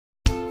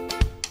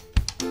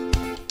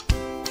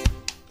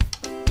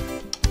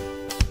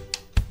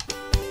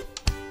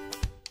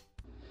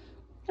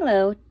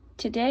Hello,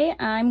 today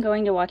I'm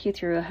going to walk you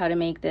through how to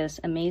make this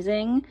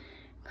amazing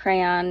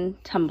crayon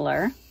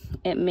tumbler.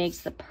 It makes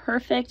the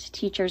perfect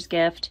teacher's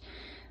gift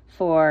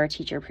for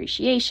teacher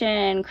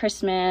appreciation,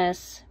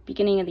 Christmas,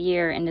 beginning of the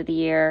year, end of the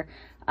year,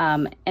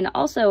 and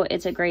also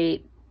it's a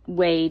great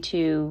way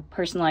to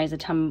personalize a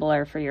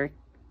tumbler for your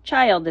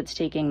child that's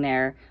taking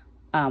their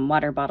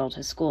water bottle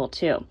to school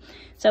too.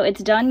 So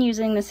it's done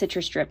using the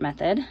Citristrip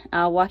method.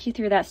 I'll walk you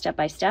through that step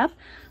by step.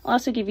 I'll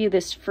also give you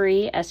this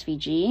free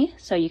SVG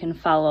so you can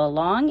follow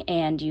along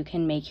and you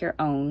can make your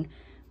own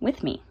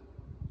with me.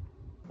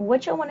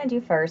 What you'll want to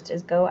do first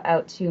is go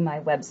out to my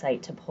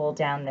website to pull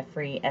down the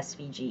free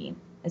SVG.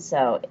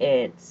 So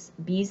it's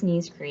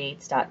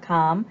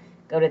beeskneescreates.com.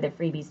 Go to the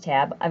freebies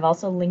tab. I've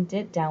also linked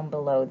it down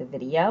below the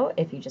video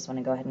if you just want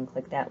to go ahead and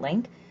click that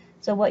link.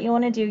 So what you'll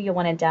want to do, you'll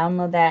want to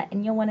download that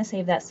and you'll want to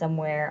save that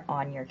somewhere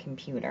on your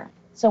computer.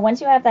 So once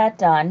you have that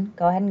done,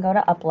 go ahead and go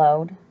to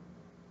upload,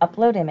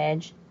 upload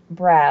image,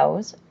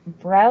 browse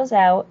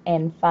out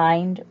and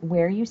find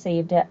where you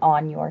saved it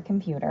on your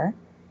computer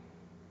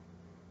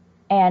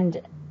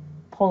and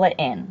pull it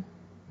in.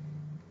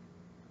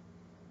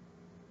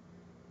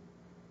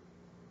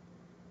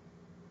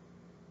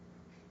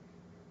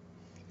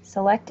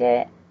 Select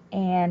it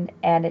and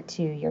add it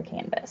to your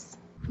canvas.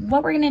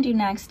 What we're going to do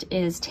next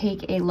is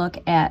take a look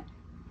at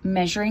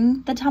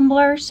measuring the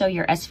tumbler so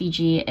your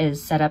SVG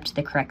is set up to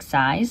the correct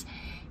size.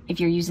 If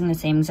you're using the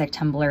same exact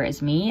tumbler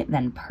as me,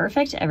 then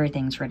perfect,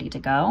 everything's ready to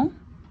go.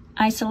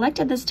 I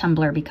selected this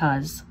tumbler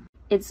because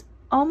it's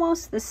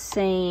almost the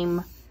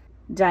same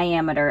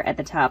diameter at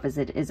the top as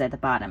it is at the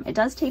bottom. It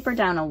does taper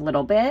down a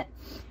little bit,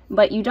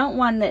 but you don't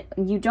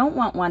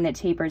want one that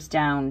tapers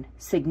down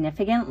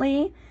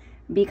significantly,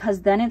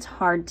 because then it's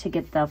hard to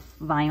get the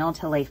vinyl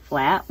to lay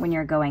flat when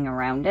you're going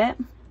around it.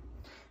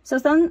 So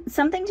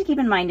something to keep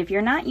in mind, if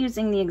you're not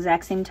using the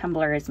exact same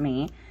tumbler as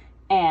me,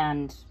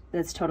 and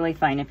that's totally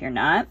fine if you're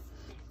not,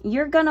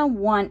 you're gonna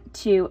want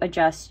to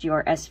adjust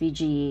your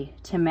SVG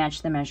to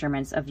match the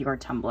measurements of your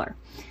tumbler.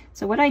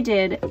 So what I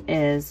did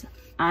is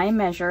I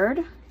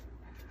measured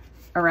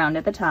around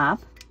at the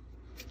top,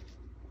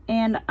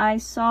 and I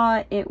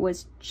saw it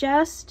was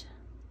just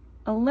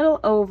a little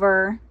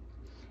over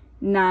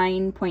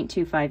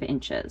 9.25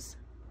 inches.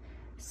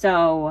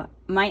 So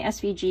my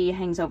SVG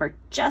hangs over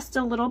just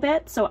a little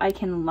bit so I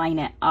can line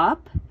it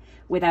up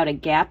without a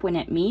gap when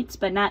it meets,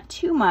 but not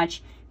too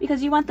much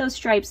because you want those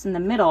stripes in the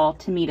middle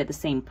to meet at the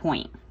same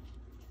point.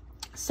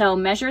 So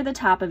measure the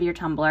top of your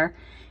tumbler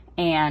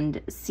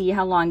and see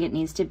how long it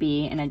needs to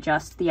be and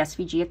adjust the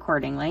SVG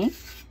accordingly.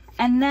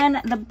 And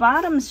then the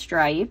bottom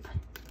stripe,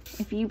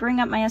 if you bring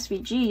up my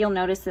SVG, you'll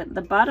notice that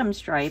the bottom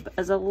stripe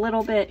is a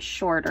little bit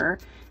shorter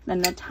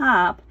than the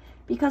top,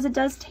 because it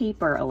does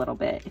taper a little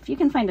bit. If you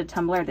can find a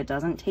tumbler that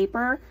doesn't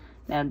taper,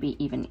 that would be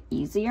even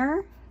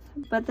easier,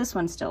 but this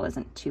one still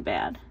isn't too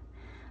bad.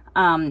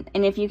 And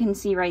if you can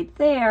see right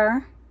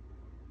there,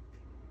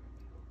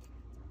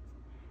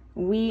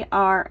 we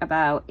are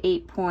about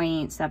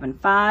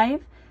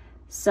 8.75.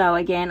 So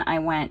again, I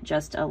went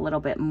just a little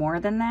bit more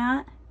than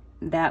that.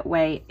 That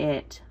way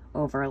it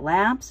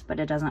overlaps, but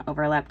it doesn't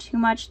overlap too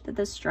much that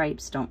the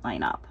stripes don't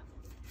line up.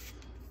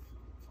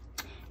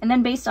 And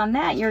then based on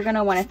that, you're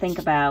gonna wanna think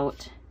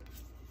about,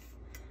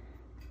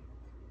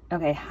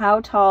 okay, how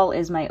tall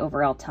is my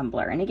overall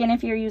tumbler? And again,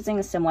 if you're using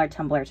a similar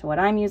tumbler to what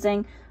I'm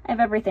using, I have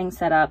everything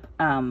set up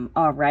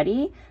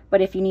already, but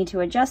if you need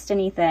to adjust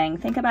anything,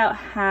 think about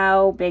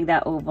how big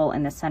that oval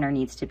in the center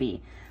needs to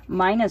be.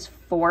 Mine is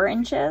 4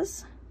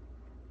 inches,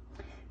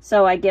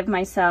 so I give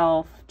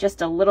myself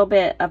just a little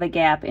bit of a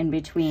gap in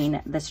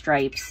between the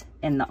stripes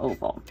in the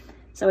oval.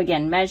 So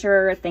again,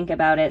 measure, think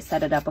about it,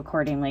 set it up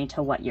accordingly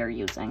to what you're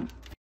using.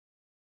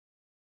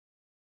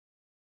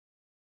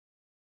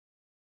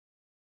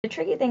 The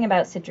tricky thing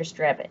about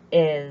Citristrip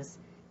is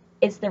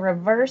it's the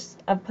reverse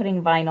of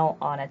putting vinyl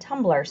on a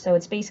tumbler, so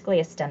it's basically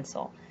a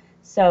stencil.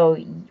 So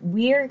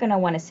we're going to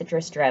want to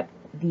Citristrip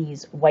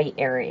these white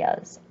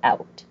areas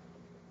out.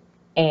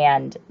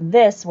 And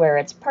this, where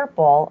it's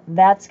purple,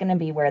 that's going to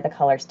be where the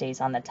color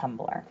stays on the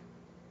tumbler.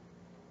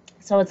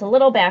 So it's a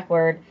little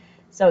backward,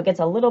 so it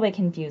gets a little bit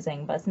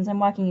confusing, but since I'm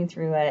walking you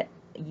through it,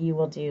 you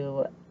will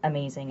do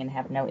amazing and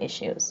have no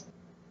issues.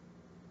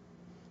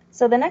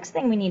 So the next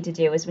thing we need to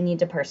do is we need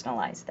to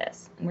personalize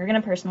this. And we're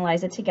going to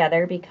personalize it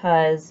together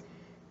because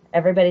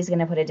everybody's going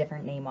to put a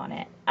different name on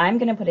it. I'm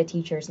going to put a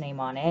teacher's name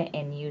on it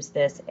and use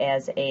this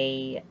as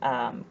a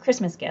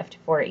Christmas gift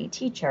for a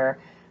teacher,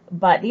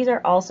 but these are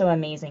also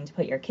amazing to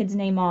put your kid's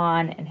name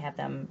on and have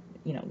them,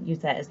 you know, use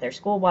that as their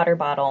school water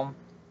bottle.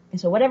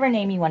 And so whatever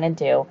name you want to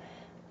do.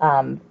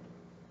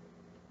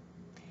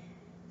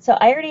 So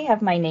I already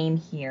have my name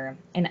here,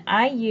 and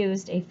I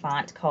used a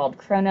font called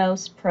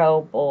Kronos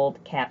Pro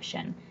Bold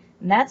Caption.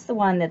 And that's the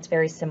one that's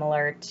very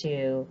similar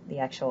to the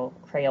actual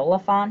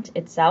Crayola font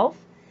itself,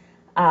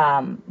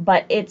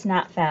 but it's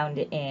not found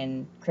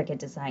in Cricut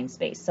Design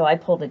Space, so I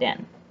pulled it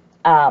in.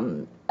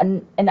 An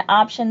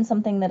option,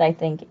 something that I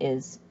think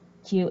is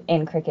cute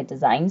in Cricut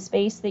Design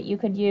Space that you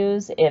could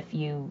use if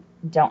you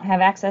don't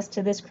have access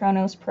to this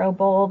Kronos Pro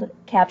Bold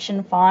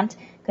caption font,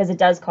 because it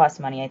does cost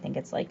money. I think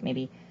it's like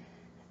maybe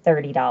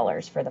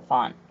 $30 for the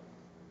font.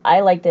 I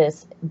like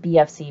this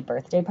BFC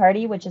Birthday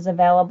Party, which is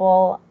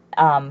available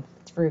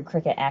through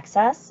Cricut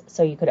Access,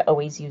 so you could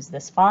always use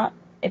this font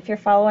if you're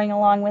following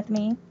along with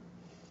me.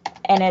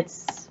 And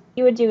what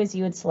you would do is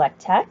you would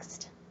select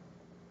text,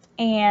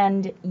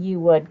 and you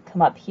would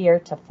come up here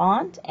to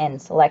font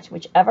and select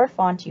whichever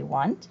font you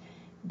want,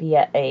 be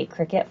it a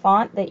Cricut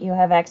font that you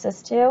have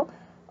access to,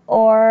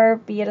 or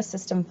be it a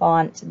system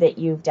font that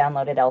you've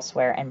downloaded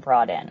elsewhere and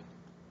brought in.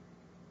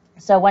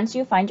 So once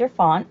you find your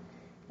font,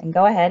 then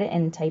go ahead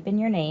and type in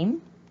your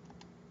name.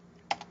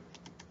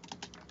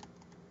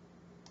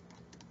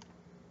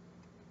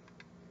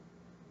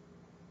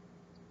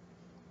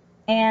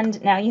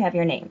 And now you have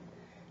your name.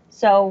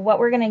 So what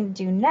we're going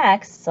to do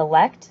next,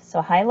 select,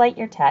 so highlight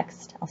your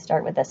text. I'll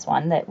start with this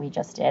one that we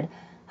just did.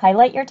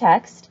 Highlight your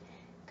text,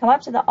 come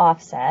up to the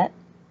offset,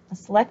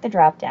 select the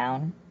drop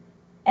down,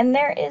 and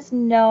there is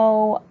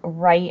no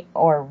right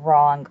or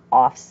wrong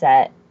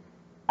offset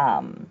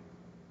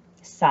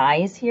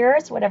size here.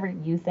 It's whatever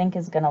you think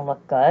is going to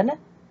look good.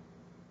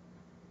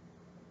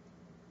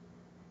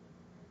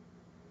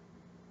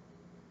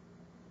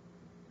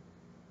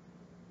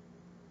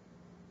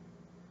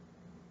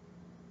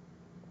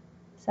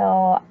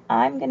 So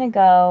I'm going to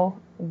go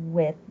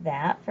with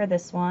that for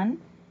this one,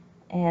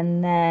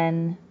 and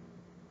then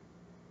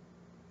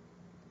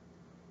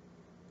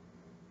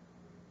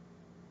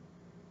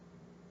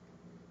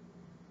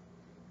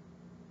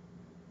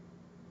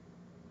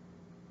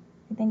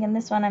I think in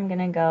this one I'm going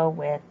to go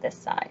with this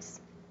size.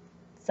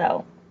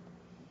 So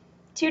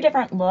 2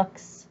 different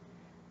looks.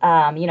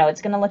 You know,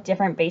 it's going to look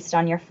different based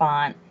on your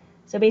font.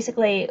 So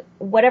basically,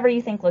 whatever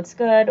you think looks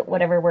good,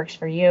 whatever works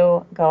for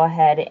you, go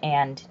ahead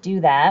and do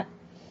that.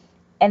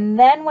 And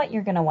then what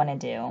you're going to want to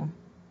do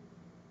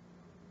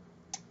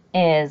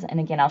is,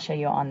 and again, I'll show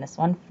you on this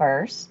one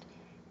first,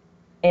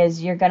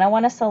 is you're going to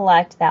want to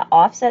select that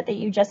offset that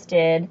you just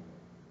did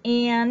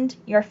and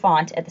your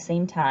font at the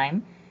same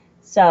time.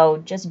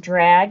 So just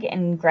drag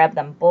and grab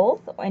them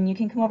both, and you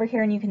can come over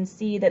here and you can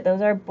see that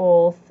those are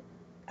both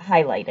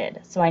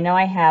highlighted. So I know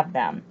I have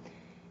them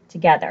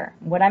together.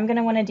 What I'm going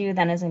to want to do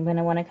then is I'm going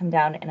to want to come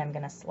down and I'm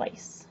going to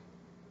slice.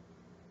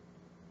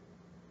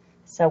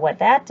 So what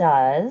that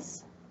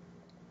does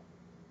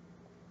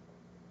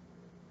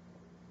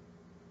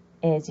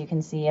is you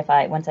can see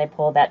once I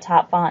pull that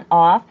top font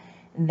off,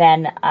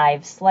 then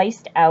I've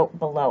sliced out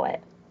below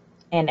it.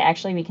 And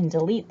actually we can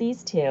delete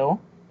these 2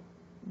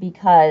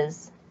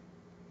 because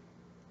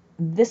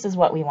this is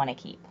what we want to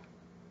keep.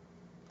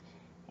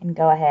 And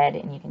go ahead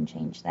and you can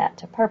change that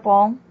to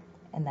purple.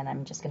 And then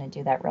I'm just going to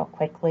do that real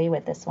quickly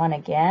with this one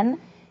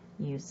again.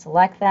 You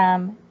select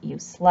them, you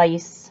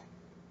slice,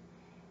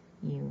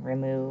 you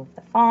remove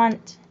the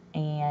font,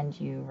 and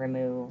you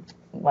remove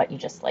what you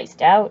just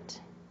sliced out.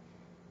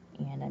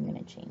 And I'm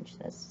going to change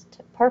this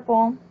to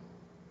purple.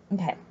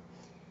 Okay.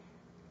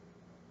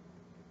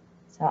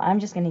 So I'm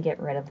just going to get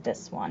rid of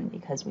this one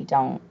because I'm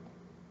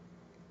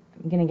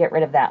going to get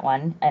rid of that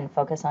one and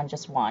focus on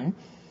just one.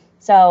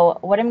 So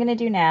what I'm going to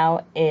do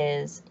now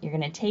is you're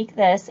going to take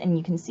this, and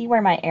you can see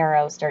where my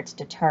arrow starts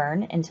to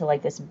turn into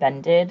like this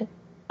bended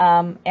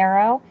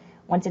arrow.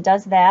 Once it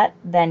does that,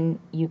 then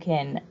you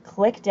can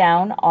click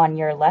down on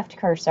your left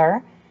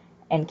cursor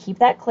and keep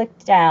that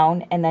clicked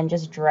down, and then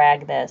just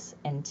drag this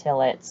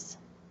until it's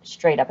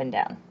straight up and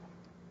down.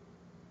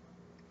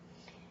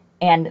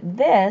 And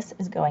this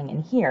is going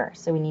in here,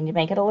 so we need to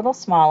make it a little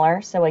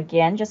smaller. So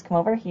again, just come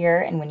over here,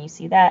 and when you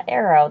see that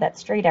arrow, that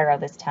straight arrow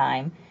this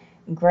time,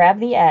 grab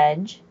the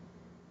edge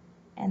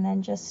and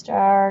then just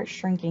start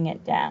shrinking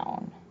it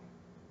down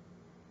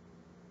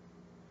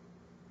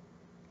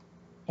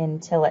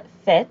until it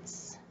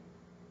fits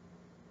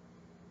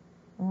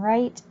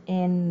right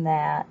in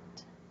that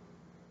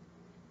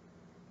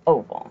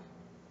oval.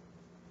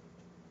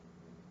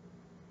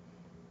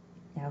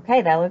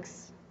 Okay, that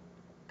looks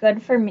good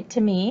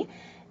to me.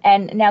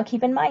 And now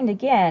keep in mind,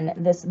 again,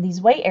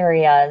 these white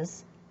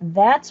areas,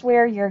 that's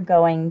where you're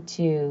going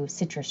to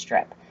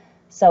Citristrip.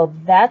 So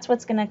that's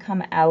what's going to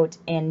come out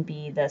and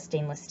be the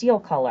stainless steel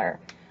color.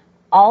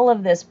 All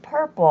of this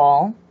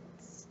purple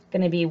is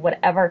going to be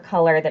whatever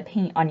color the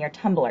paint on your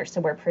tumbler.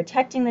 So we're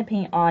protecting the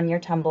paint on your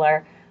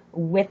tumbler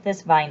with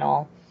this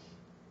vinyl.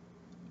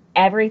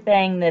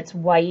 Everything that's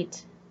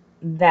white,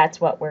 that's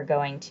what we're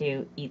going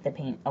to eat the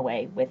paint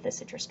away with the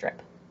Citristrip.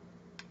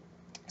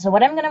 So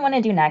what I'm going to want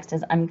to do next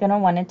is I'm going to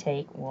want to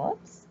take,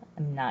 whoops,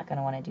 I'm not going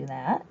to want to do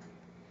that.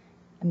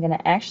 I'm going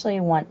to actually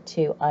want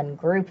to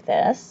ungroup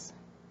this.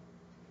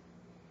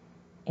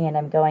 And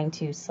I'm going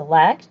to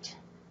select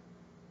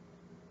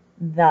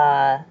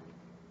the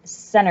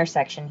center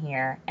section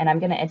here, and I'm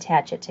going to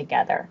attach it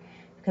together.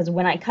 Because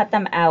when I cut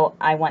them out,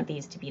 I want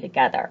these to be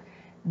together.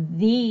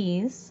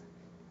 These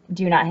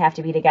do not have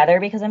to be together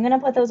because I'm going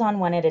to put those on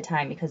one at a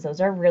time because those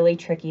are really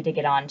tricky to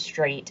get on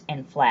straight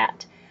and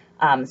flat.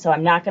 So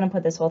I'm not going to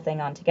put this whole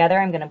thing on together.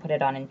 I'm going to put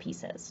it on in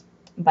pieces.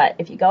 But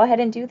if you go ahead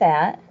and do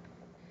that,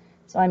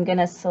 so I'm going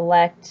to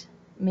select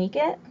Make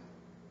It,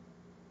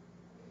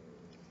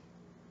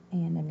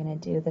 and I'm going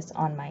to do this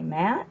on my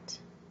mat.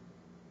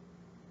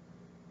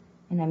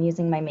 And I'm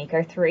using my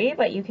Maker 3,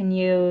 but you can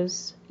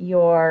use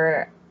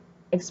your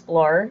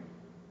Explore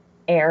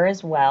Air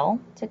as well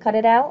to cut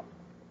it out.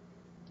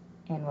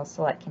 And we'll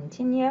select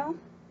Continue.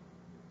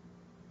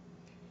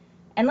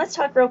 And let's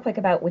talk real quick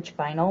about which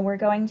vinyl we're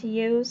going to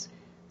use.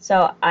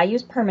 So I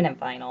use permanent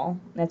vinyl.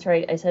 That's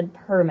right, I said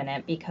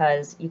permanent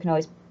because you can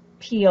always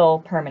peel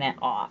permanent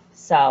off,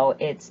 so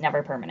it's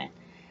never permanent.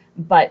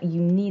 But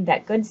you need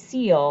that good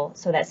seal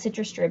so that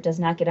Citristrip does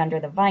not get under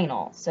the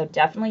vinyl. So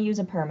definitely use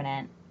a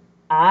permanent.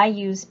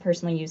 I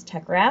personally use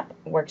Tech Wrap,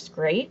 works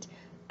great.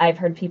 I've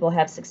heard people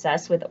have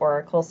success with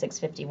Oracle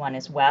 651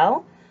 as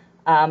well.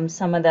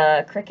 Some of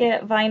the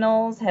Cricut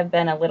vinyls have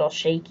been a little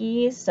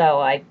shaky, so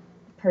I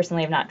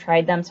personally have not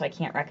tried them, so I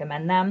can't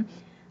recommend them.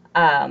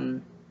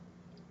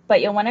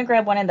 But you'll want to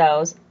grab one of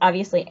those.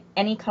 Obviously,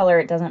 any color,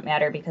 it doesn't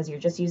matter because you're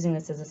just using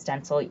this as a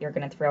stencil. You're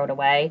going to throw it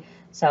away.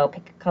 So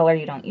pick a color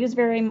you don't use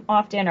very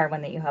often or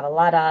one that you have a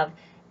lot of,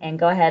 and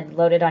go ahead,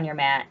 load it on your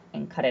mat,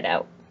 and cut it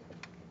out.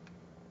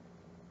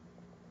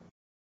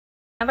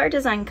 Have our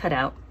design cut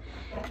out,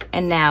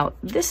 and now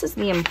this is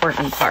the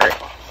important part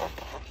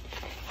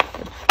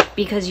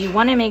because you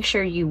want to make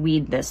sure you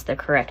weed this the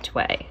correct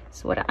way.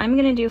 So what I'm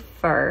going to do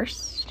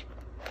first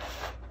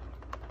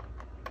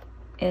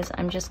is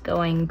I'm just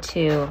going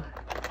to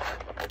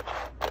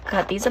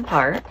cut these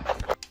apart.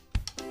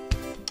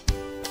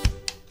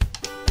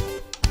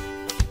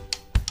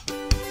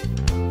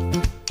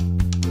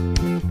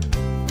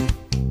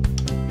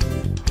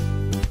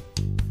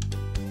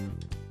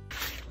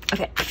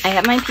 Okay, I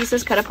have my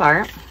pieces cut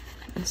apart.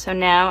 So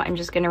now I'm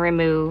just going to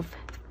remove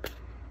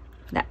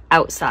the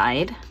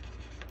outside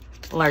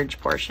large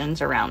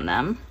portions around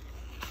them.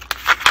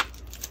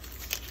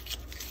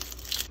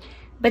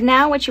 But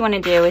now what you want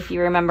to do, if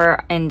you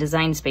remember in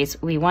Design Space,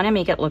 we want to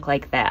make it look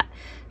like that.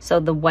 So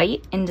the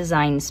white in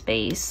Design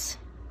Space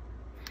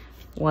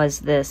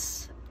was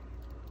this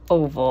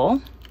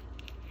oval.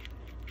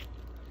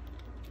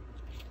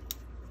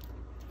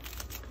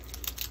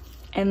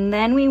 And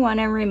then we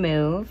want to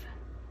remove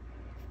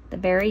the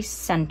very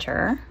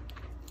center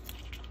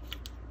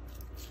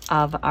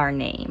of our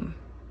name.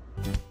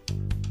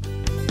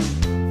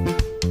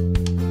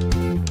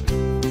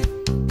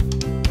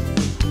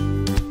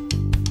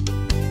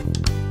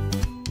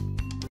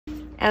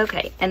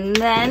 Okay, and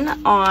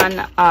then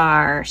on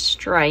our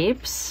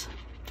stripes,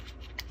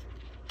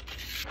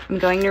 I'm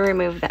going to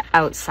remove the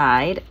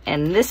outside,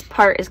 and this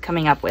part is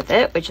coming up with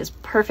it, which is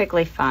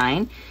perfectly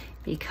fine,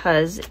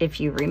 because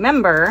if you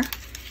remember,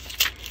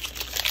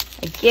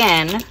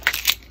 again,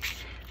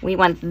 we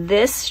want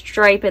this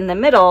stripe in the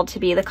middle to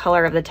be the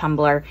color of the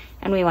tumbler,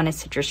 and we want to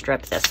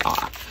Citristrip this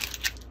off.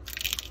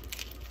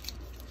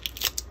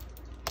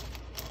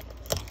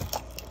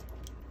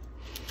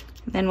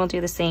 Then we'll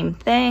do the same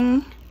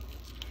thing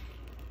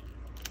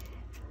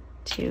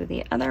to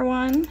the other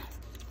one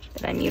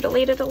that I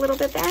mutilated a little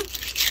bit there.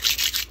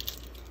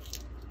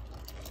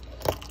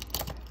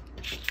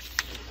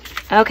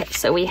 Okay,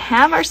 so we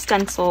have our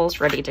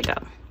stencils ready to go.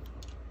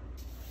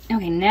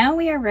 Okay, now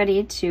we are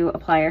ready to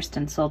apply our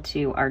stencil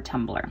to our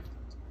tumbler.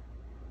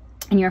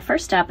 And your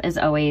first step is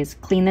always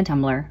clean the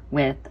tumbler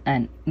with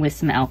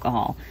some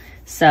alcohol.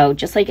 So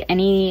just like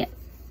any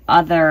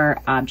other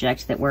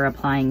object that we're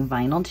applying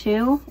vinyl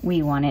to,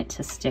 we want it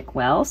to stick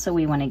well. So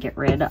we want to get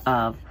rid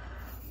of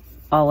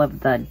all of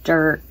the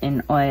dirt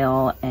and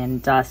oil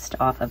and dust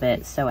off of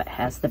it so it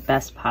has the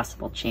best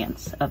possible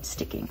chance of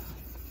sticking.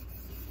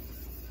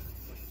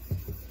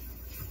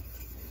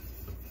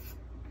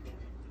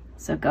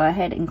 So go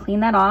ahead and clean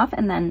that off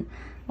and then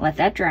let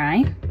that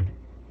dry.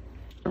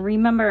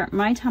 Remember,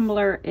 my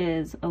tumbler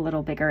is a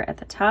little bigger at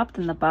the top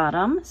than the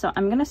bottom, so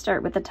I'm gonna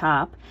start with the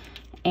top,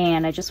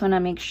 and I just wanna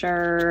make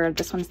sure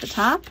this one's the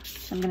top.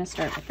 So I'm gonna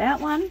start with that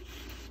one.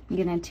 I'm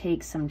gonna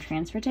take some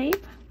transfer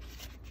tape,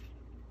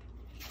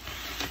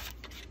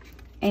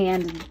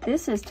 and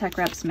this is Tech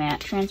Wrap's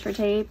matte transfer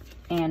tape,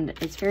 and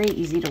it's very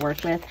easy to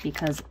work with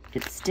because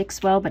it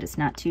sticks well, but it's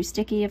not too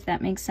sticky, if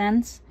that makes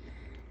sense.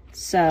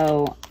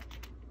 So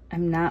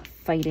I'm not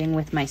fighting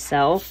with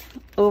myself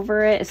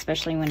over it,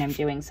 especially when I'm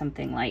doing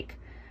something like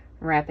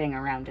wrapping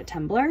around a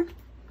tumbler.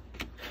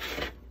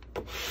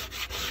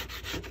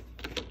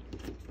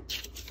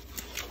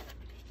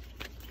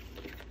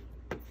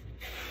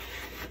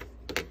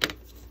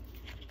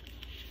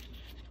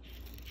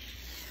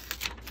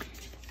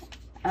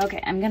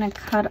 Okay, I'm gonna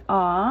cut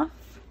off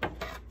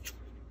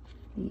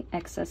the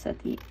excess at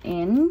the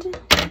end.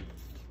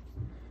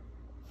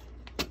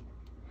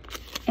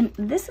 And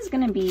this is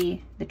going to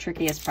be the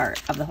trickiest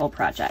part of the whole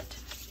project,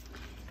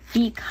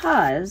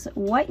 because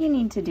what you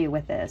need to do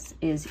with this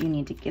is you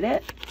need to get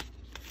it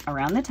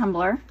around the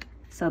tumbler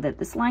so that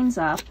this lines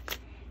up,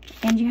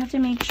 and you have to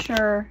make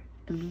sure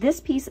this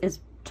piece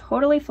is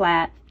totally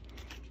flat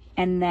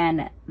And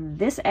then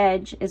this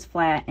edge is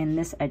flat and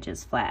this edge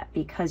is flat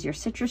because your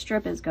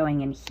Citristrip is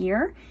going in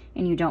here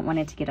and you don't want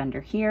it to get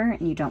under here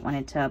and you don't want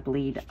it to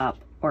bleed up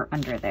or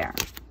under there.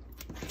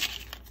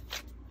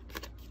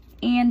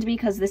 And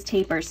because this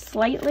tapers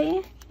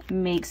slightly,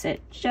 makes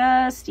it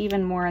just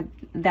even more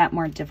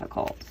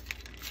difficult.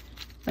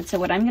 But so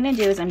what I'm going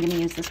to do is I'm going to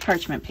use this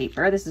parchment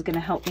paper. This is going to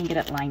help me get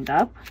it lined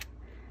up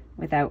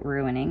without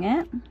ruining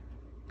it.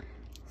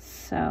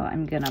 So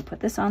I'm going to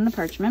put this on the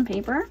parchment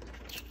paper.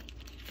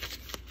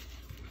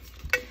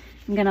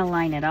 I'm going to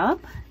line it up.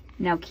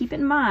 Now keep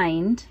in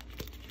mind,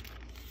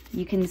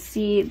 you can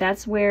see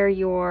that's where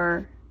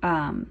your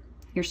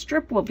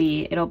strip will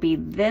be. It'll be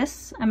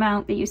this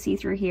amount that you see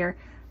through here,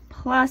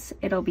 plus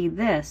it'll be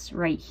this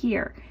right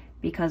here,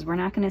 because we're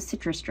not going to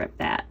Citristrip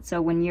that.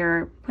 So when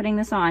you're putting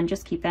this on,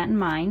 just keep that in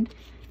mind.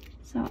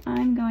 So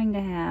I'm going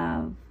to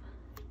have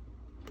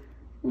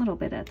a little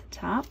bit at the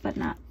top, but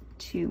not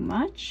too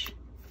much.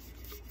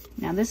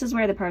 Now this is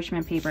where the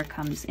parchment paper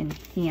comes in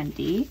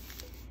handy,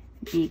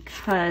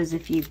 because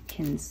if you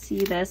can see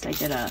this, I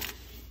did a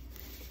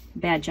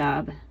bad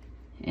job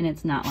and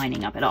it's not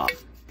lining up at all.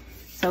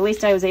 So at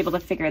least I was able to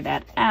figure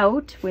that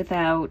out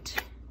without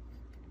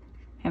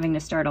having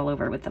to start all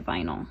over with the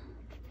vinyl.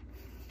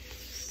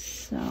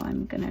 So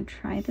I'm gonna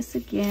try this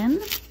again.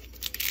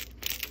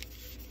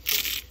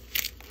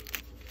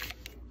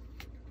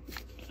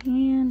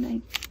 And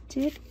I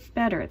did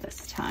better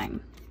this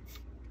time.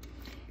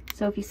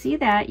 So if you see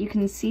that, you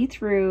can see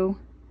through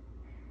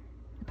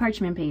the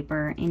parchment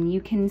paper and you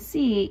can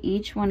see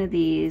each one of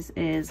these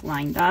is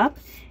lined up,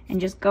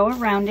 and just go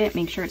around it,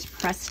 make sure it's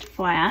pressed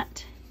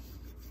flat.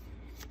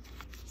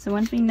 So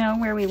once we know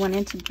where we want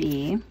it to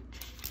be,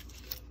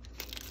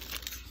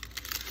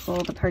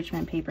 pull the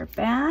parchment paper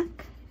back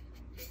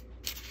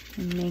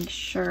and make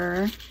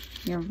sure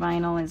your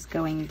vinyl is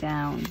going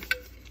down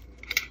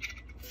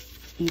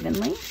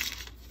evenly.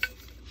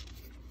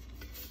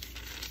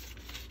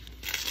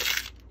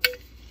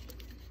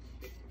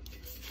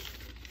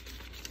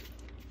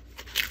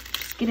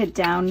 Just get it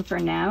down for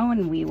now,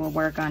 and we will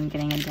work on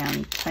getting it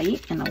down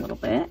tight in a little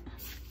bit.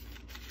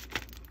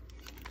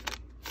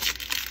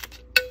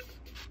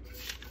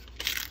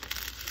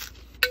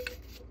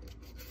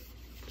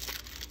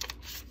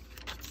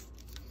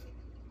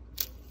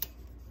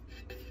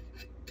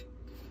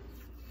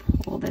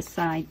 Pull this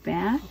side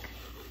back.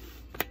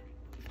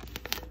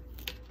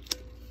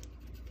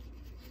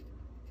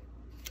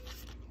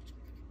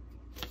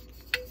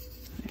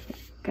 There we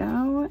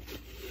go.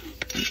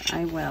 And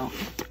I will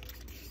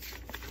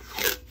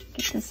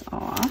get this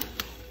off.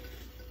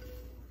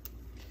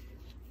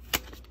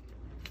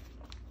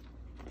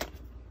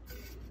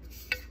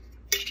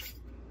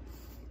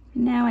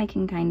 Now I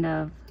can kind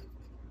of,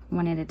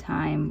 one at a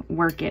time,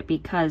 work it,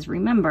 because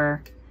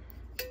remember,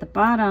 the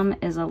bottom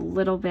is a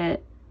little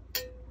bit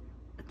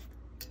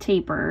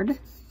tapered,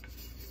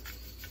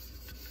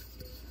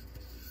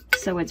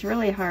 so it's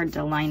really hard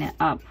to line it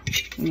up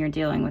when you're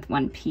dealing with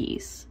one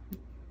piece.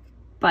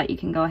 But you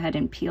can go ahead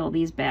and peel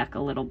these back a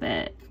little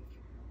bit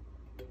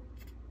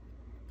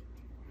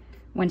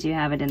once you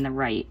have it in the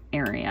right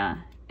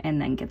area, and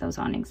then get those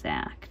on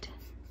exact.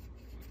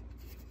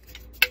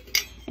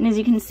 And as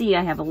you can see,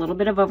 I have a little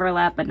bit of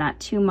overlap, but not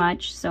too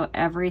much, so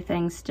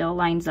everything still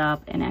lines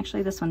up. And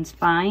actually this one's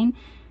fine.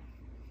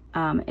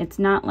 It's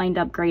not lined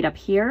up great up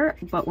here,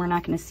 but we're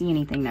not going to see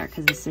anything there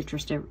because the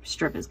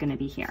Citristrip is going to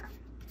be here.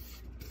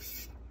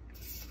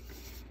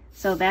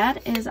 So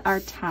that is our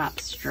top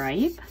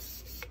stripe.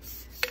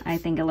 I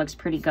think it looks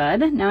pretty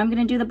good. Now I'm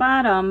going to do the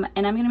bottom,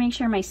 and I'm going to make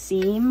sure my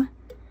seam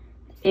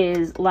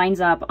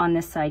lines up on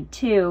this side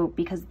too,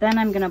 because then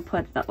I'm going to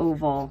put the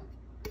oval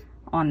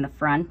on the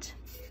front.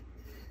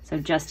 So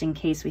just in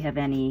case we have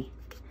any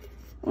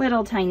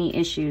little tiny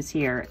issues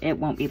here, it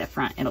won't be the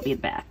front, it'll be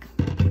the back.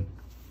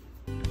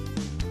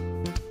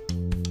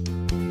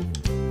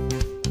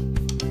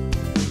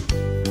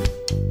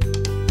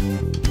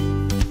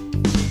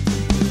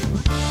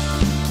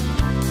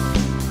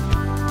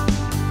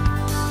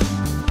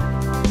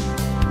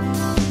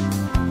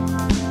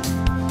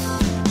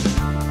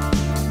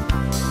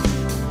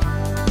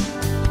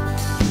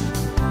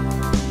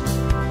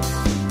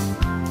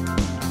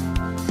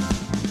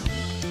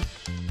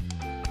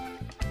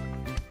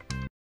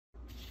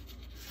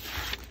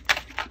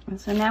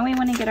 So now we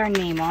want to get our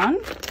name on.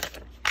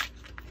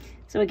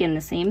 So again,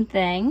 the same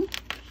thing.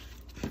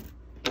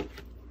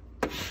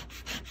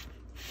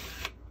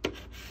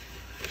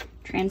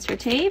 Transfer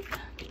tape.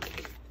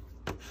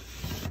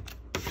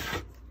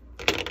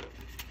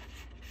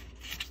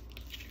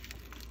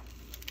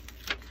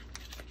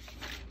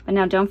 But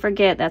now don't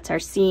forget, that's our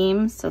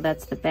seam, so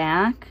that's the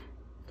back.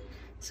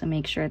 So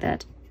make sure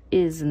that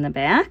is in the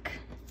back.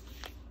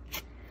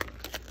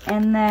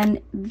 And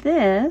then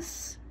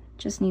this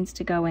just needs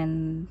to go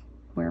in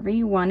wherever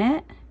you want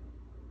it.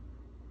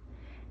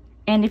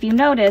 And if you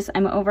notice,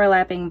 I'm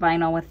overlapping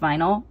vinyl with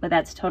vinyl, but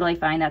that's totally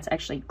fine. That's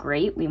actually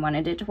great. We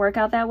wanted it to work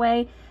out that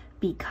way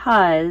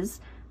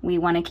because we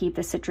want to keep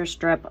the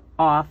Citristrip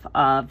off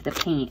of the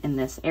paint in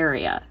this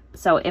area.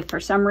 So if for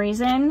some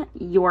reason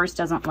yours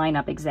doesn't line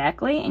up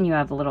exactly and you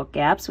have little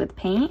gaps with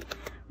paint,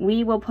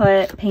 we will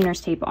put painter's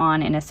tape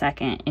on in a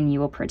second and you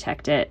will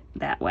protect it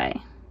that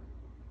way.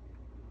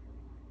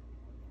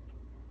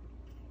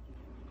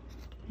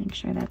 Make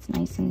sure that's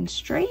nice and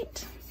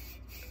straight.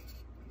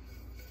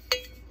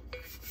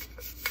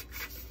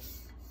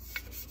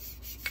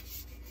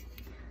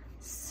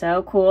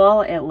 So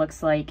cool, it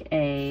looks like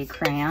a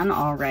crayon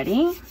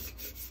already.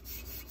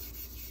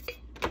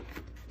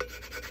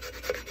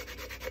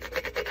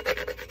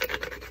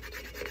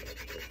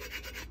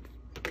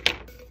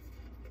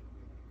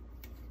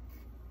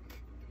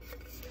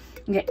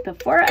 Okay,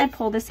 before I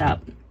pull this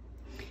up,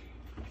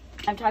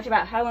 I've talked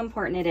about how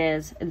important it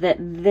is that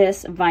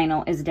this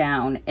vinyl is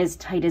down as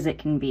tight as it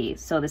can be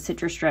so the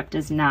Citristrip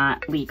does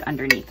not leak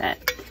underneath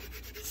it.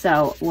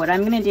 So what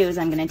I'm gonna do is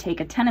I'm gonna take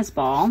a tennis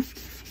ball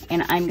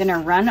and I'm gonna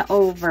run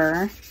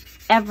over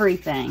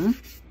everything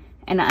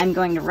and I'm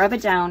going to rub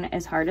it down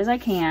as hard as I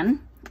can.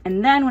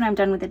 And then when I'm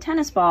done with the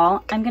tennis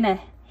ball, I'm gonna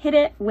hit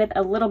it with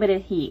a little bit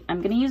of heat.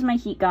 I'm gonna use my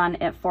heat gun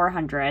at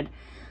 400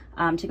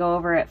 to go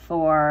over it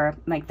for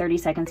like 30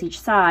 seconds each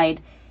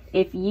side.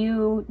 If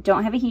you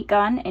don't have a heat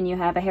gun and you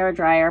have a hair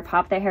dryer,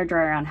 pop the hair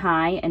dryer on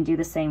high and do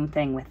the same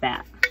thing with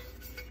that.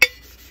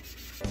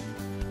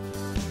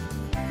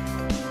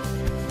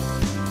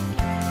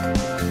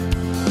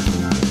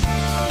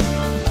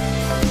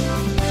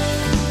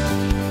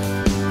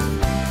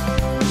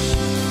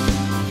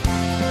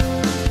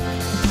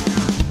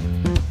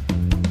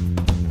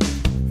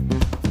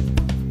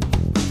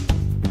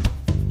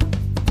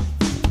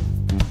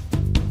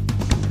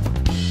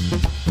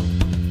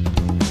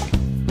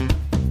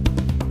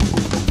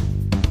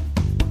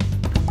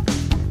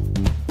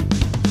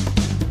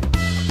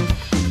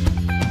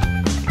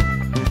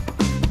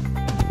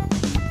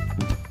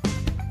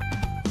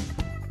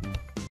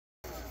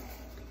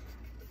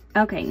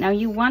 Okay, now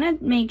you want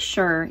to make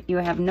sure you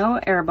have no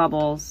air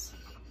bubbles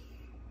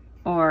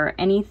or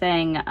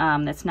anything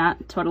that's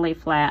not totally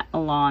flat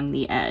along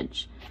the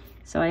edge.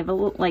 So I have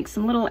like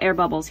some little air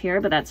bubbles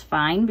here, but that's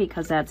fine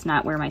because that's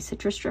not where my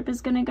Citristrip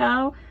is going to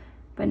go.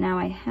 But now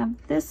I have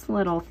this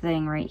little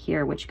thing right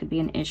here, which could be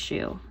an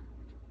issue.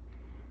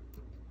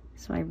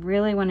 So I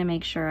really want to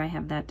make sure I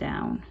have that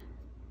down.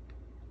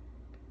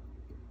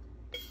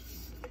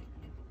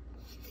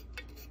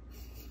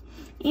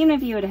 Even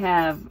if you would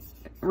have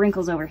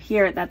wrinkles over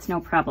here, that's no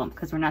problem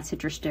because we're not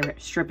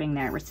Citristripping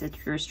there. We're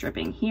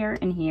Citristripping here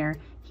and here,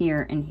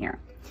 here and here.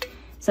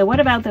 So what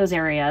about those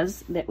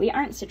areas that we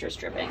aren't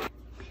Citristripping?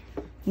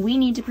 We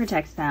need to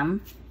protect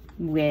them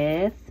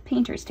with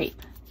painter's tape.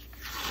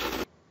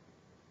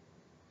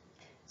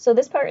 So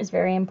this part is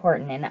very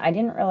important and I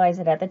didn't realize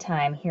it at the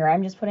time. Here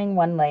I'm just putting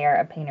one layer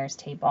of painter's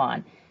tape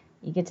on.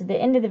 You get to the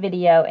end of the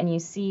video and you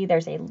see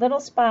there's a little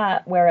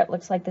spot where it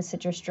looks like the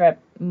Citristrip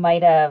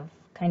might have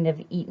kind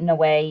of eaten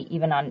away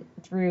even on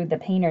through the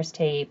painter's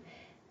tape,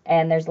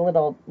 and there's a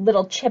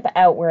little chip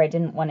out where I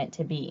didn't want it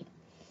to be.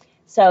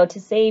 So to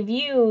save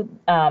you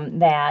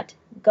that,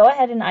 go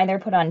ahead and either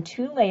put on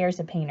 2 layers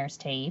of painter's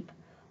tape,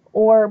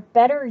 or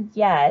better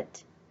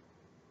yet,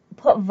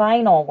 put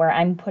vinyl where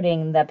I'm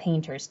putting the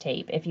painter's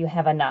tape if you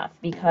have enough,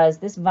 because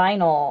this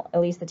vinyl,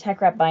 at least the Tech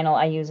Rep vinyl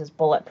I use, is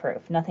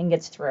bulletproof. Nothing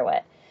gets through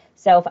it.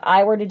 So if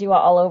I were to do it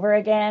all over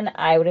again,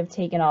 I would have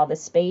taken all the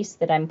space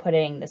that I'm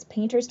putting this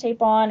painter's tape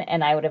on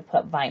and I would have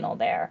put vinyl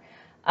there.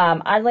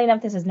 Oddly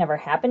enough, this has never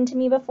happened to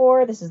me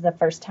before. This is the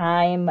first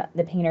time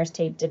the painter's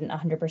tape didn't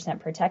 100%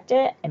 protect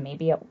it, and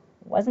maybe it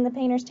wasn't the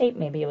painter's tape,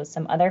 maybe it was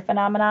some other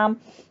phenomenon.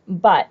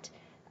 But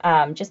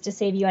just to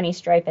save you any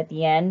strife at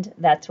the end,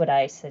 that's what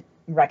I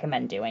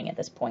recommend doing at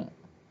this point.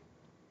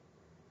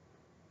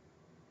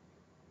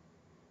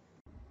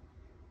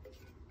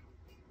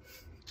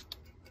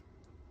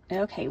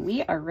 Okay,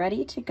 we are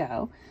ready to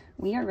go.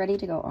 We are ready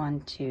to go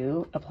on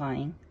to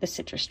applying the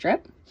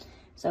Citristrip.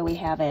 So we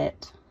have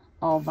it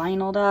all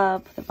vinyled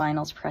up, the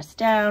vinyl's pressed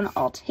down,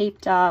 all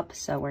taped up,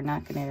 so we're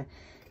not gonna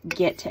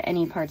get to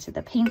any parts of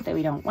the paint that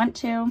we don't want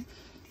to.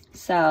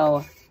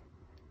 So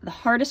the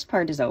hardest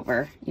part is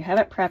over. You have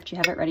it prepped, you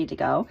have it ready to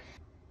go.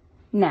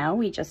 Now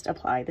we just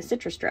apply the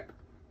Citristrip.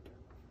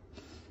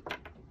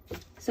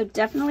 So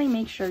definitely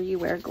make sure you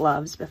wear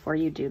gloves before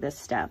you do this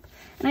step.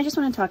 And I just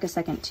want to talk a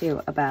second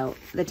too about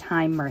the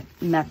time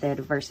method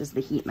versus the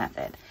heat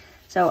method.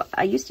 So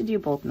I used to do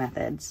both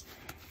methods,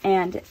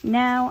 and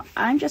now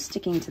I'm just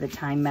sticking to the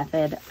time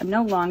method. I'm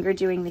no longer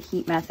doing the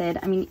heat method.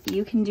 I mean,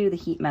 you can do the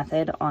heat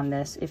method on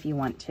this if you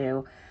want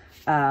to,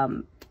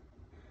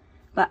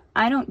 but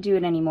I don't do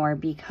it anymore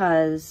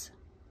because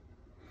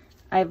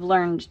I've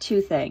learned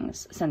 2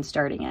 things since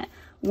starting it.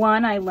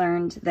 One, I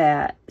learned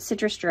that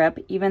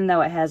Citristrip, even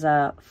though it has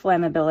a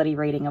flammability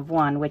rating of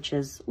 1, which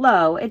is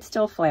low, it's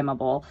still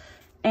flammable.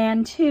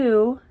 And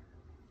 2,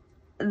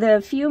 the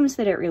fumes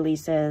that it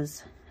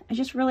releases, I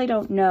just really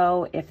don't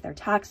know if they're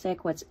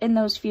toxic, what's in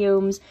those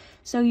fumes,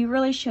 so you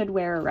really should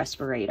wear a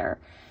respirator.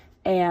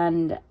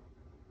 And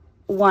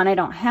 1, I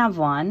don't have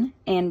one,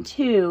 and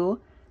 2,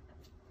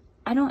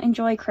 I don't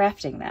enjoy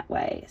crafting that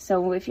way.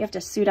 So if you have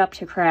to suit up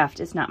to craft,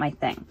 it's not my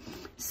thing.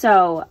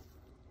 So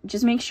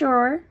just make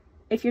sure,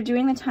 if you're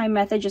doing the time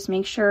method, just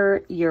make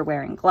sure you're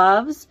wearing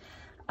gloves.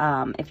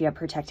 If you have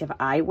protective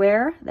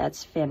eyewear,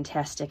 that's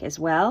fantastic as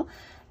well.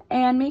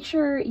 And make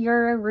sure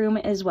your room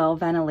is well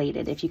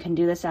ventilated. If you can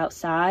do this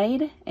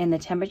outside and the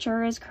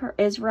temperature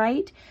is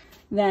right,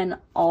 then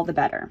all the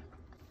better.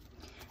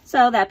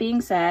 So that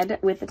being said,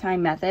 with the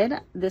time method,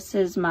 this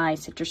is my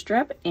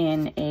Citristrip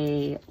in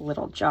a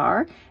little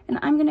jar. And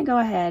I'm gonna go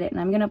ahead and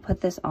I'm gonna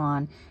put this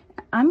on.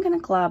 I'm gonna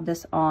glob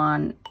this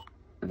on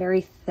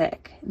very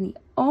thick. And the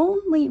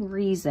only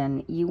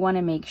reason you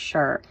wanna make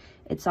sure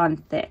it's on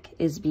thick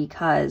is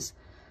because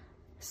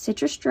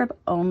Citristrip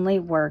only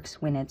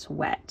works when it's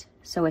wet.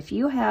 So if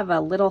you have a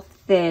little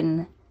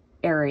thin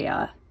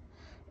area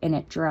and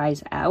it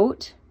dries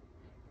out,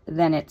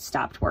 then it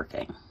stopped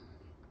working.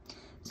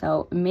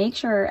 So make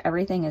sure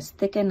everything is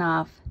thick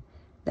enough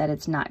that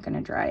it's not going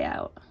to dry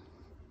out.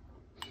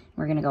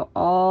 We're going to go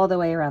all the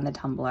way around the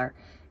tumbler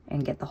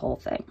and get the whole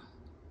thing.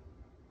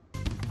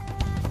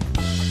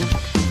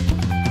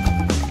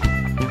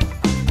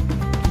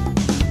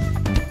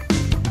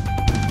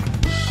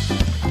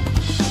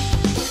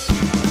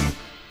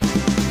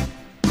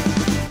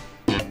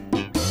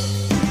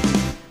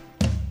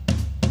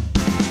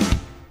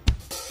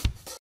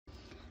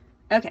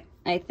 Okay,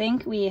 I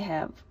think we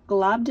have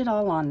globbed it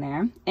all on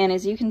there, and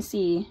as you can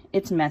see,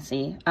 it's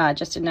messy.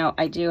 Just a note,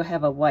 I do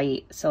have a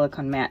white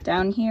silicone mat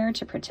down here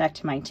to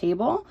protect my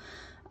table.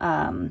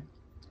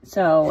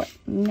 So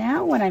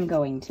now what I'm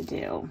going to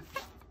do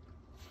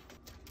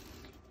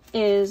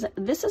is,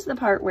 this is the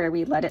part where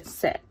we let it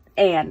sit,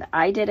 and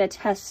I did a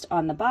test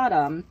on the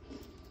bottom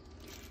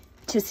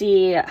to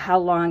see how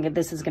long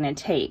this is going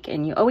to take,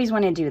 and you always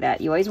want to do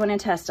that. You always want to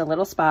test a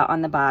little spot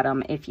on the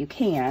bottom if you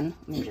can.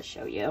 Let me just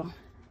show you.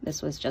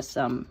 This was just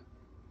some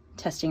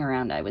testing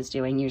around I was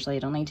doing. Usually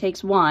it only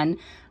takes one,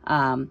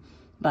 but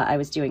I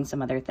was doing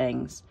some other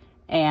things.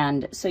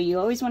 And so you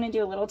always want to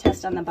do a little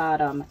test on the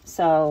bottom.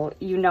 So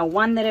you know,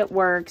 one, that it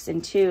works,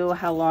 and two,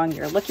 how long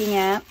you're looking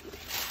at.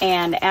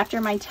 And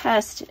after my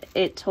test,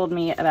 it told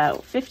me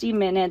about 50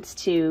 minutes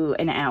to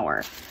an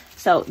hour.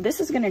 So this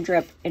is going to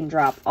drip and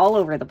drop all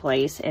over the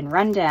place and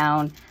run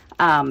down.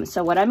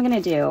 So what I'm going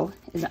to do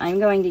is I'm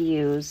going to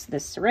use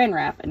this saran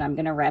wrap, and I'm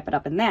going to wrap it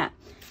up in that.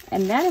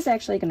 And that is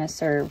actually going to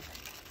serve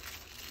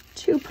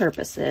two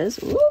purposes.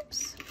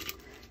 Oops.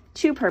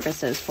 Two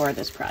purposes for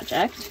this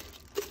project.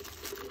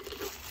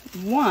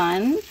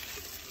 One,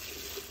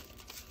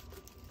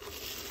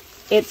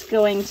 it's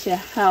going to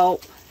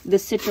help the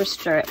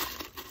Citristrip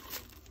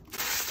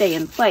stay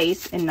in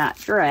place and not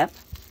drip.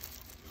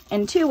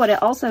 And two, what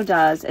it also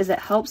does is it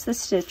helps the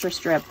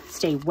Citristrip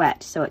stay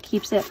wet, so it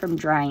keeps it from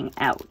drying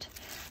out.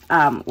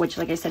 Which,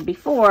 like I said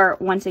before,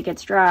 once it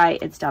gets dry,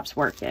 it stops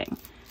working.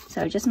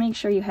 So just make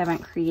sure you haven't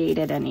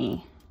created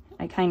any.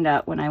 I kind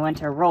of, when I went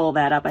to roll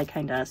that up, I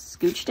kind of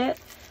scooched it.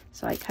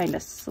 So I kind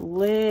of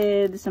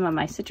slid some of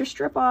my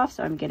Citristrip off,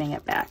 so I'm getting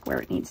it back where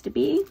it needs to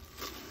be.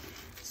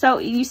 So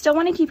you still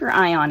want to keep your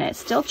eye on it.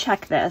 Still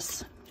check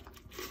this.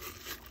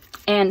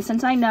 And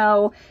since I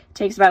know it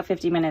takes about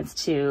 50 minutes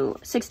to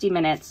 60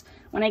 minutes,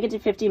 when I get to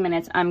 50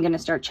 minutes, I'm going to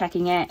start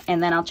checking it,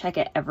 and then I'll check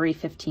it every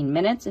 15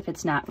 minutes if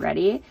it's not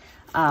ready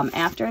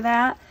after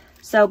that.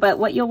 So, but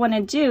what you'll want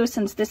to do,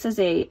 since this is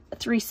a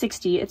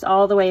 360, it's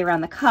all the way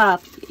around the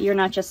cup, you're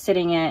not just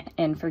sitting it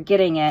and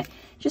forgetting it.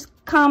 Just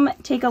come,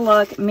 take a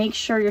look, make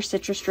sure your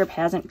Citristrip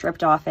hasn't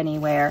dripped off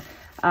anywhere.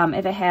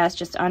 If it has,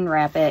 just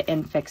unwrap it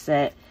and fix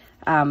it,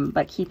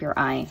 but keep your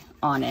eye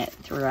on it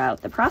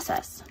throughout the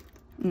process.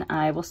 And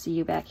I will see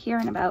you back here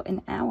in about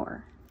an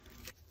hour.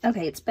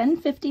 Okay, it's been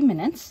 50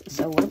 minutes,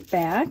 so we're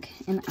back,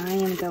 and I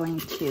am going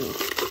to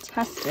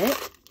test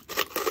it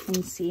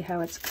and see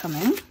how it's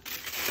coming.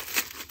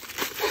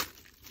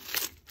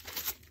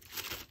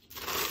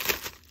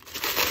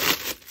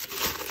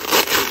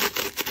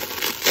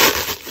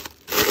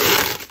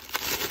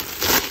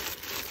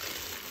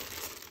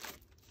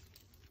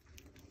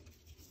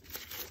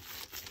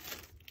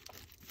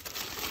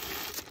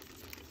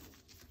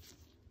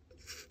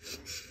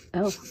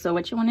 Oh, so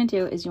what you want to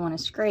do is you want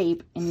to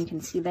scrape, and you can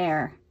see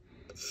there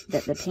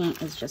that the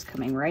paint is just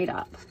coming right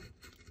up.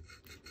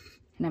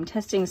 And I'm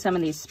testing some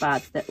of these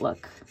spots that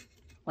look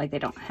like they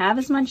don't have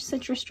as much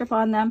Citristrip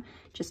on them,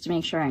 just to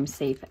make sure I'm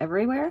safe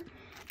everywhere.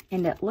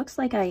 And it looks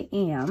like I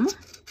am.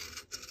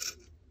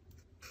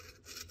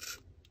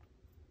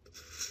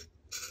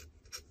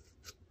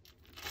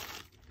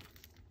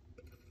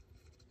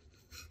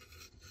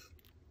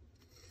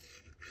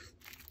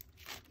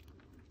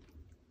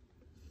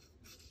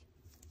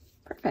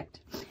 Perfect.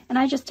 And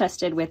I just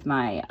tested with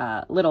my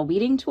little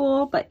weeding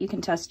tool, but you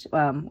can test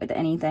with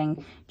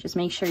anything. Just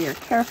make sure you're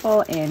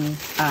careful and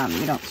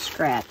you don't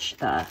scratch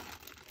the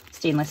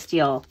stainless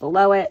steel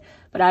below it.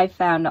 But I've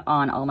found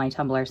on all my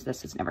tumblers,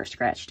 this has never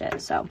scratched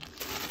it. So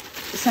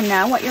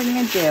now what you're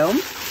going to do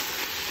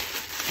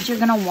is you're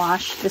going to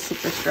wash the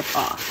Citristrip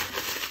off.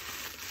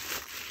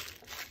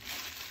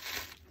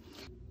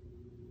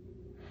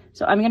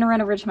 So I'm gonna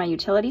run over to my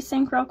utility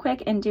sink real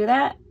quick and do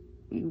that.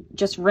 I'm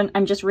just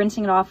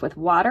rinsing it off with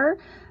water.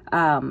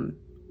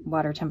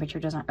 Water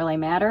temperature doesn't really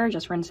matter.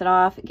 Just rinse it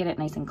off, get it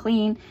nice and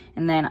clean,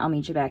 and then I'll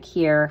meet you back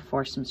here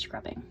for some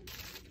scrubbing.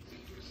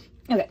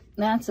 Okay,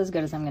 that's as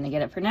good as I'm gonna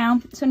get it for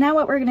now. So now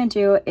what we're gonna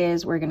do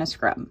is we're gonna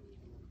scrub.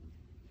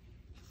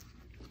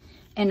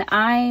 And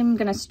I'm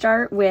gonna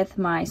start with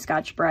my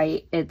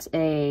Scotch-Brite. It's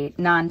a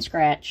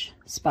non-scratch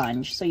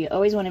sponge. So you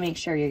always wanna make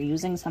sure you're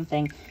using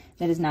something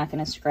that is not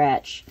gonna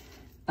scratch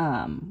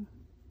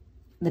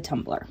the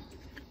tumbler.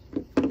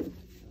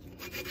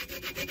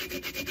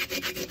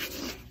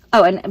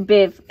 Oh,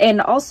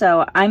 and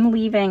also I'm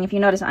leaving, if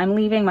you notice, I'm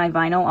leaving my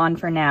vinyl on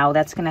for now.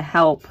 That's gonna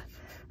help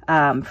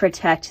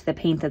protect the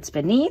paint that's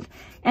beneath.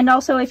 And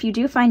also, if you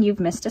do find you've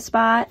missed a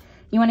spot,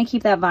 you want to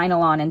keep that vinyl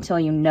on until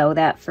you know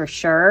that for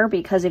sure,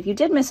 because if you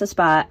did miss a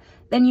spot,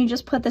 then you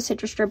just put the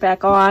Citristrip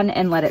back on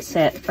and let it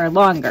sit for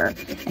longer.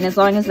 And as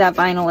long as that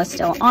vinyl is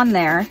still on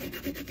there,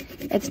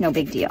 it's no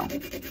big deal.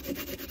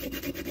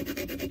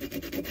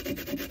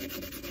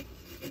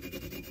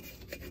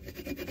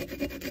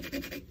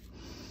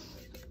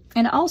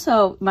 And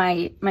also,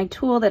 my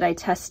tool that I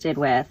tested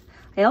with,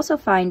 I also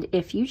find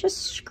if you just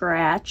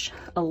scratch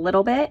a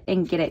little bit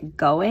and get it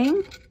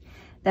going,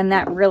 then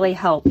that really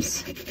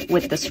helps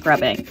with the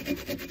scrubbing.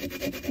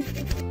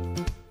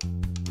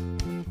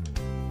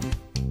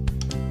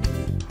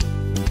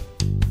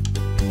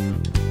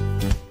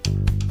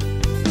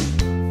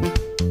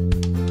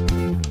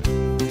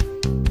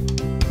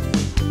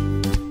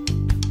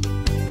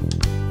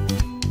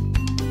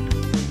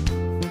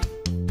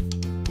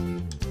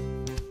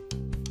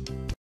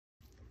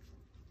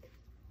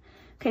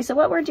 Okay, so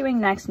what we're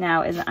doing next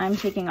now is I'm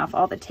taking off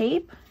all the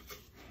tape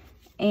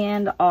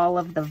and all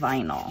of the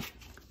vinyl.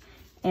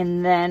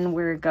 And then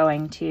we're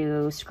going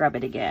to scrub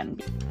it again.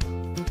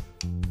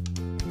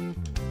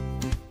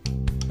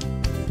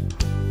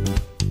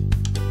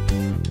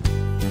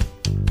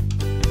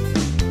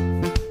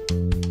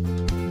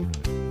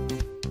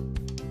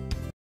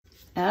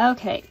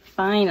 Okay,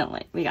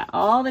 finally, we got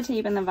all the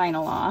tape and the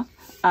vinyl off.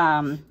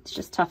 It's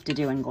just tough to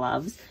do in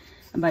gloves,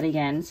 but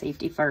again,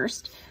 safety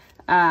first.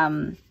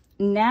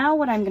 Now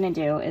what I'm gonna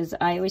do is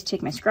I always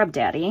take my Scrub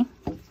Daddy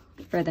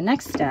for the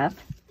next step,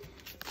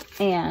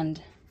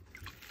 and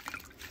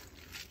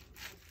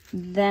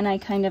then I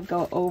kind of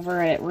go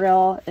over it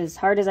real as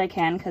hard as I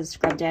can, because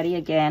Scrub Daddy,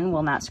 again,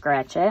 will not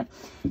scratch it.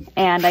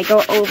 And I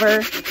go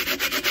over,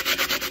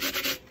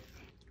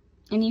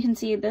 and you can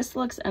see this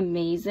looks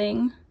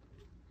amazing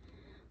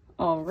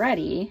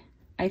already.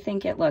 I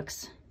think it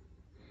looks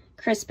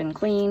crisp and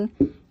clean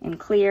and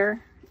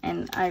clear,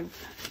 and I've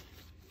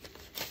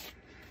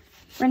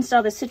rinsed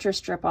all the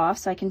Citristrip off,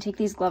 so I can take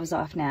these gloves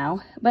off now.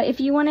 But if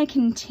you want to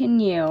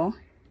continue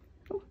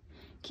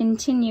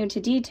to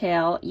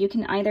detail, you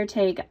can either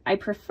take, I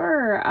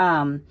prefer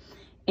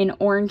an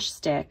orange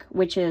stick,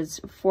 which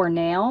is for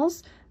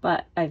nails,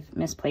 but I've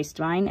misplaced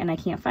mine and I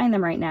can't find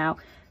them right now.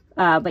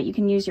 But you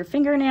can use your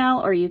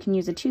fingernail or you can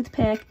use a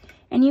toothpick,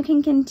 and you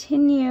can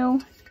continue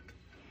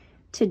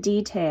to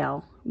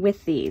detail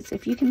with these.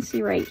 If you can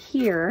see right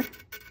here,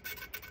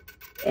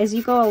 as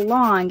you go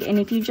along, and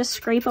if you just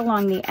scrape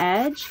along the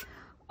edge,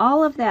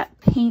 all of that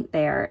paint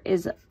there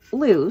is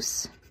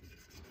loose,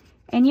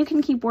 and you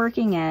can keep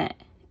working it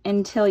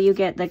until you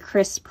get the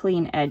crisp,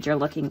 clean edge you're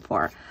looking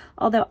for.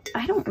 Although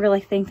I don't really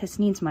think this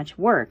needs much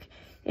work.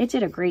 It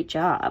did a great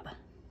job.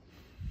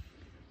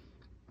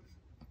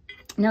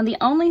 Now the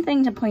only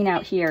thing to point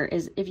out here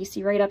is, if you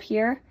see right up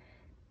here,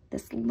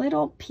 this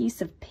little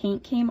piece of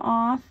paint came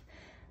off.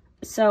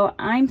 So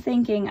I'm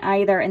thinking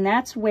either, and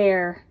that's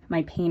where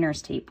my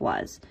painter's tape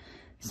was.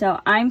 So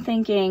I'm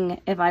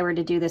thinking if I were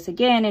to do this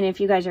again, and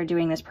if you guys are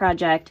doing this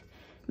project,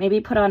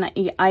 maybe put on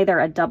either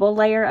a double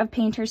layer of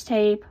painter's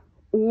tape,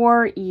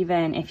 or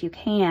even, if you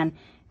can,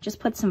 just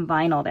put some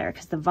vinyl there,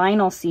 because the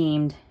vinyl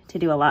seemed to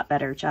do a lot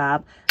better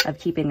job of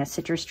keeping the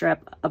Citristrip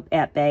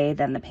at bay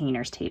than the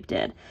painter's tape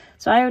did.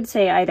 So I would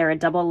say either a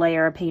double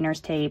layer of painter's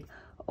tape,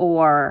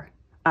 or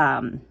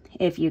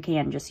if you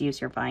can, just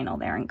use your vinyl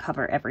there and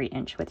cover every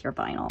inch with your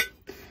vinyl.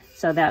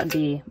 So that would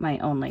be my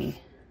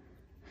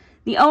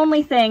the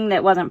only thing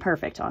that wasn't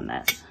perfect on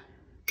this.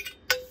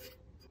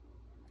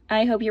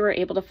 I hope you were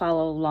able to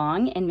follow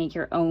along and make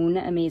your own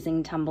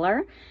amazing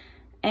tumbler.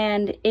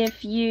 And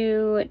if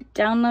you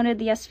downloaded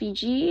the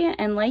SVG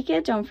and like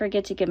it, don't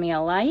forget to give me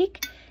a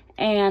like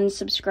and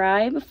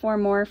subscribe for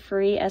more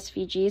free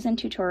SVGs and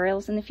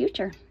tutorials in the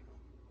future.